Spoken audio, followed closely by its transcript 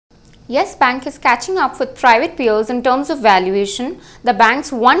Yes Bank is catching up with private peers in terms of valuation. The bank's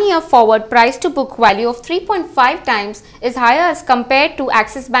 1-year forward price to book value of 3.5 times is higher as compared to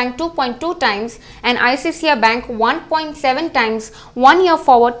Axis Bank 2.2 times and ICICI Bank 1.7 times 1-year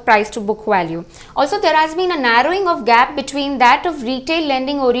forward price to book value. Also, there has been a narrowing of gap between that of retail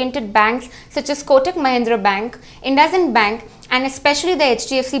lending oriented banks such as Kotak Mahindra Bank, IndusInd Bank and especially the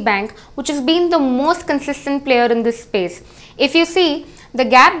HDFC Bank, which has been the most consistent player in this space. If you see, the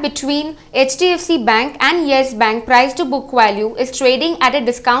gap between HDFC Bank and Yes Bank price to book value is trading at a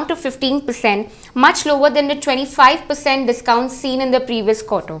discount of 15%, much lower than the 25% discount seen in the previous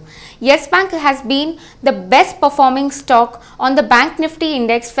quarter. Yes Bank has been the best performing stock on the Bank Nifty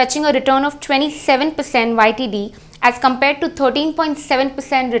index, fetching a return of 27% YTD as compared to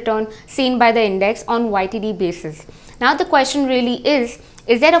 13.7% return seen by the index on YTD basis. Now the question really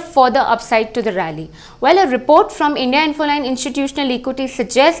is there a further upside to the rally? Well, a report from India Infoline Institutional Equity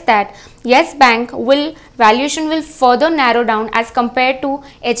suggests that Yes Bank valuation will further narrow down as compared to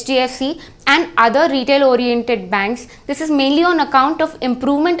HDFC and other retail oriented banks. This is mainly on account of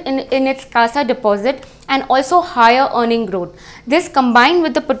improvement in its CASA deposit and also higher earning growth. This combined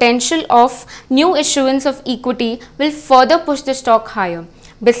with the potential of new issuance of equity will further push the stock higher.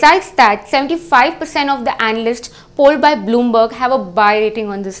 Besides that, 75% of the analysts polled by Bloomberg have a buy rating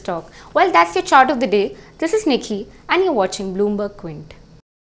on this stock. Well, that's your chart of the day. This is Nikki and you're watching Bloomberg Quint.